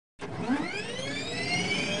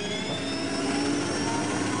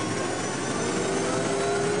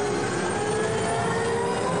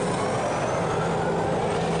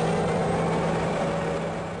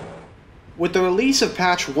With the release of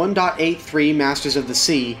patch 1.83 Masters of the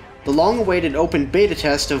Sea, the long-awaited open beta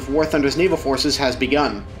test of War Thunder's naval forces has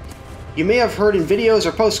begun. You may have heard in videos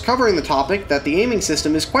or posts covering the topic that the aiming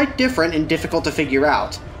system is quite different and difficult to figure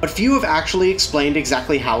out, but few have actually explained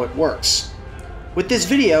exactly how it works. With this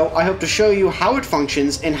video, I hope to show you how it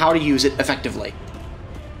functions and how to use it effectively.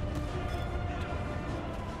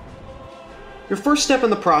 Your first step in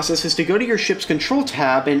the process is to go to your ship's control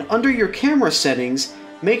tab and under your camera settings,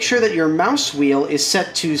 make sure that your mouse wheel is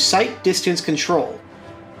set to sight distance control.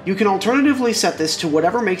 You can alternatively set this to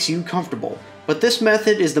whatever makes you comfortable, but this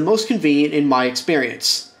method is the most convenient in my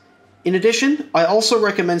experience. In addition, I also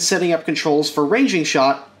recommend setting up controls for ranging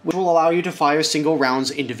shot, which will allow you to fire single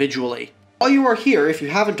rounds individually. While you are here, if you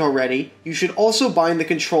haven't already, you should also bind the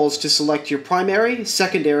controls to select your primary,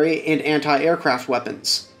 secondary, and anti-aircraft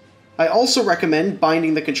weapons. I also recommend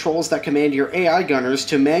binding the controls that command your AI gunners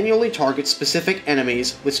to manually target specific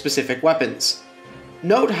enemies with specific weapons.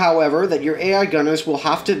 Note, however, that your AI gunners will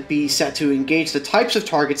have to be set to engage the types of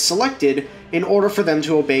targets selected in order for them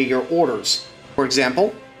to obey your orders. For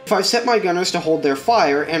example, if I've set my gunners to hold their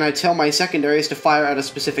fire and I tell my secondaries to fire at a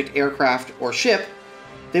specific aircraft or ship,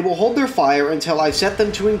 they will hold their fire until I've set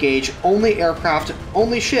them to engage only aircraft,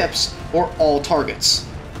 only ships, or all targets.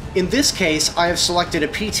 In this case, I have selected a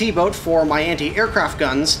PT boat for my anti-aircraft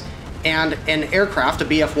guns, and an aircraft, a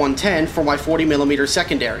BF-110, for my 40mm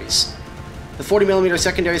secondaries. The 40mm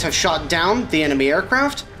secondaries have shot down the enemy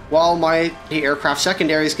aircraft, while my anti-aircraft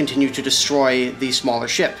secondaries continue to destroy the smaller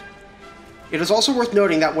ship. It is also worth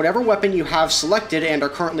noting that whatever weapon you have selected and are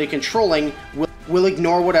currently controlling will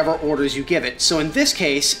ignore whatever orders you give it. So in this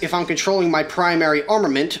case, if I'm controlling my primary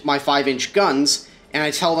armament, my 5-inch guns, and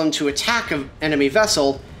I tell them to attack an enemy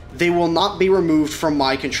vessel, they will not be removed from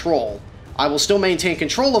my control. I will still maintain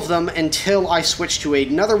control of them until I switch to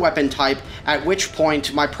another weapon type, at which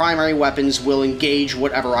point my primary weapons will engage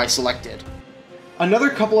whatever I selected. Another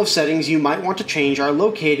couple of settings you might want to change are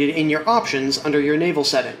located in your options under your naval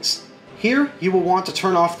settings. Here, you will want to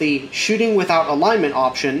turn off the Shooting Without Alignment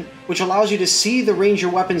option, which allows you to see the range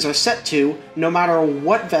your weapons are set to, no matter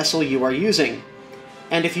what vessel you are using.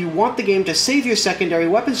 And if you want the game to save your secondary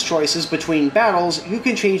weapons choices between battles, you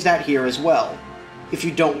can change that here as well. If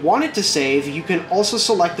you don't want it to save, you can also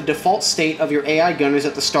select the default state of your AI gunners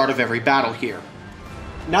at the start of every battle here.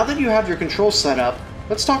 Now that you have your controls set up,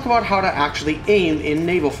 let's talk about how to actually aim in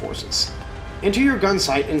naval forces. Enter your gun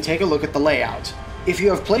sight and take a look at the layout. If you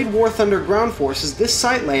have played War Thunder Ground Forces, this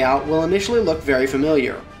sight layout will initially look very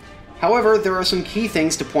familiar. However, there are some key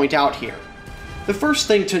things to point out here. The first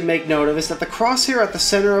thing to make note of is that the crosshair at the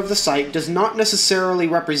center of the sight does not necessarily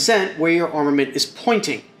represent where your armament is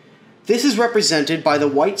pointing. This is represented by the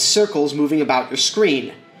white circles moving about your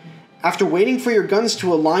screen. After waiting for your guns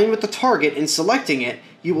to align with the target and selecting it,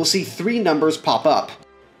 you will see 3 numbers pop up.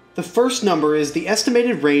 The first number is the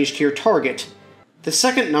estimated range to your target. The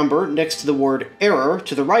second number, next to the word error,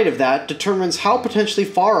 to the right of that, determines how potentially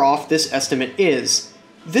far off this estimate is.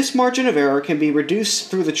 This margin of error can be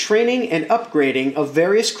reduced through the training and upgrading of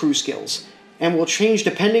various crew skills, and will change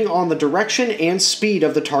depending on the direction and speed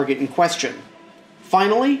of the target in question.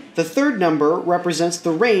 Finally, the third number represents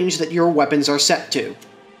the range that your weapons are set to.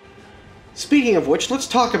 Speaking of which, let's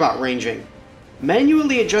talk about ranging.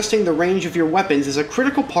 Manually adjusting the range of your weapons is a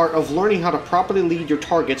critical part of learning how to properly lead your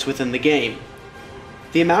targets within the game.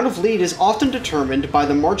 The amount of lead is often determined by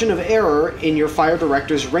the margin of error in your fire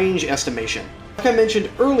director's range estimation. Like I mentioned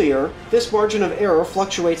earlier, this margin of error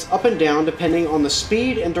fluctuates up and down depending on the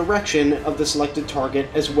speed and direction of the selected target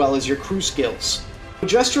as well as your crew skills.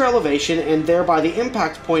 Adjust your elevation and thereby the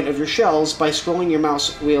impact point of your shells by scrolling your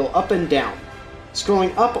mouse wheel up and down.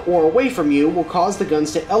 Scrolling up or away from you will cause the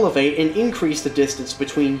guns to elevate and increase the distance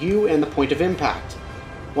between you and the point of impact,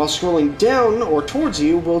 while scrolling down or towards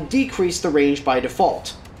you will decrease the range by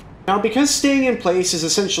default. Now, because staying in place is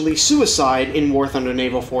essentially suicide in War Thunder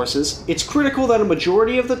Naval Forces, it's critical that a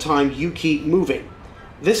majority of the time you keep moving.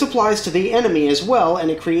 This applies to the enemy as well,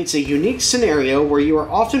 and it creates a unique scenario where you are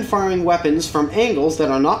often firing weapons from angles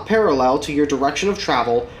that are not parallel to your direction of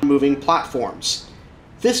travel on moving platforms.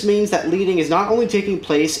 This means that leading is not only taking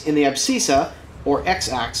place in the abscissa, or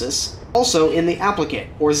x-axis, also in the applicate,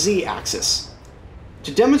 or z-axis.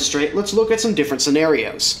 To demonstrate, let's look at some different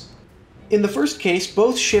scenarios. In the first case,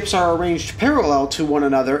 both ships are arranged parallel to one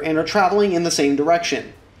another and are traveling in the same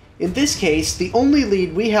direction. In this case, the only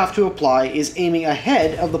lead we have to apply is aiming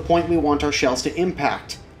ahead of the point we want our shells to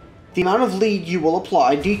impact. The amount of lead you will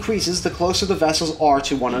apply decreases the closer the vessels are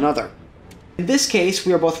to one another. In this case,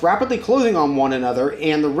 we are both rapidly closing on one another,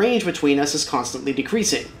 and the range between us is constantly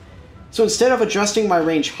decreasing. So instead of adjusting my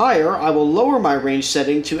range higher, I will lower my range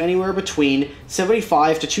setting to anywhere between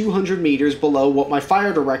 75 to 200 meters below what my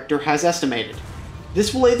fire director has estimated.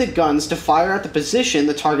 This will aid the guns to fire at the position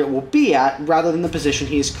the target will be at rather than the position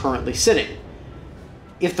he is currently sitting.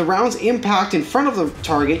 If the rounds impact in front of the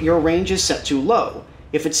target, your range is set too low.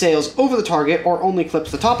 If it sails over the target or only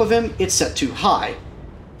clips the top of him, it's set too high.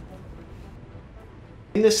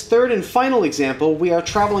 In this third and final example, we are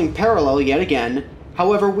traveling parallel yet again,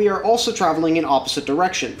 however we are also traveling in opposite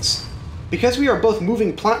directions. Because we are both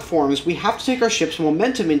moving platforms, we have to take our ship's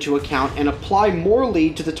momentum into account and apply more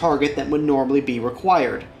lead to the target than would normally be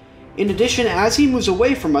required. In addition, as he moves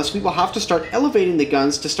away from us, we will have to start elevating the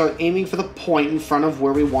guns to start aiming for the point in front of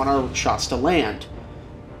where we want our shots to land.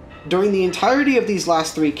 During the entirety of these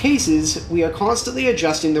last three cases, we are constantly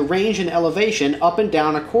adjusting the range and elevation up and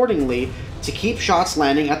down accordingly to keep shots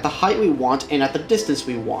landing at the height we want and at the distance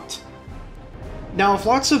we want. Now, if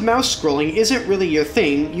lots of mouse scrolling isn't really your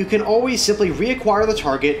thing, you can always simply reacquire the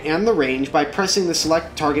target and the range by pressing the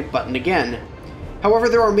select target button again. However,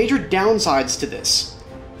 there are major downsides to this.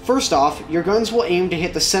 First off, your guns will aim to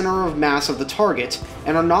hit the center of mass of the target,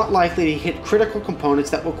 and are not likely to hit critical components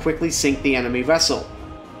that will quickly sink the enemy vessel.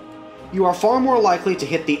 You are far more likely to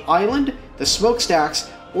hit the island, the smokestacks,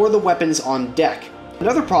 or the weapons on deck.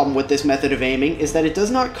 Another problem with this method of aiming is that it does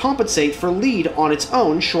not compensate for lead on its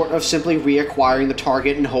own, short of simply reacquiring the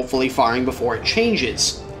target and hopefully firing before it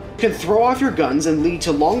changes. You can throw off your guns and lead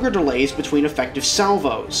to longer delays between effective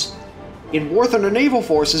salvos. In War Thunder Naval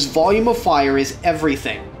Forces, volume of fire is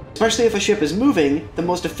everything. Especially if a ship is moving, the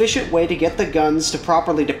most efficient way to get the guns to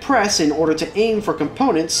properly depress in order to aim for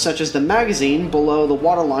components such as the magazine below the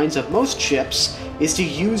waterlines of most ships is to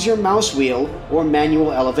use your mouse wheel or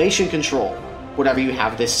manual elevation control, whatever you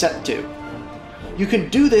have this set to. You can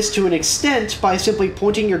do this to an extent by simply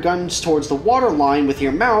pointing your guns towards the waterline with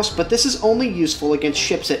your mouse, but this is only useful against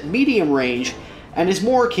ships at medium range and is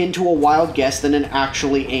more akin to a wild guess than an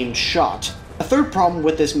actually aimed shot. A third problem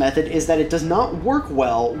with this method is that it does not work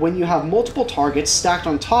well when you have multiple targets stacked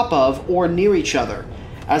on top of or near each other,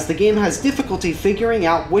 as the game has difficulty figuring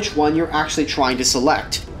out which one you're actually trying to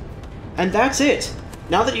select. And that's it!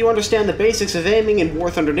 Now that you understand the basics of aiming in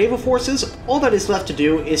War Thunder Naval Forces, all that is left to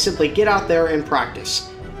do is simply get out there and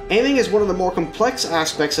practice. Aiming is one of the more complex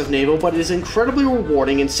aspects of Naval, but it is incredibly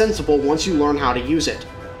rewarding and sensible once you learn how to use it.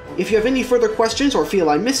 If you have any further questions or feel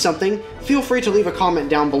I missed something, feel free to leave a comment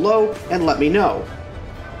down below and let me know.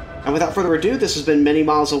 And without further ado, this has been Many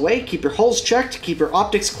Miles Away. Keep your hulls checked, keep your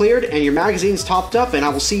optics cleared, and your magazines topped up, and I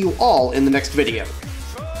will see you all in the next video.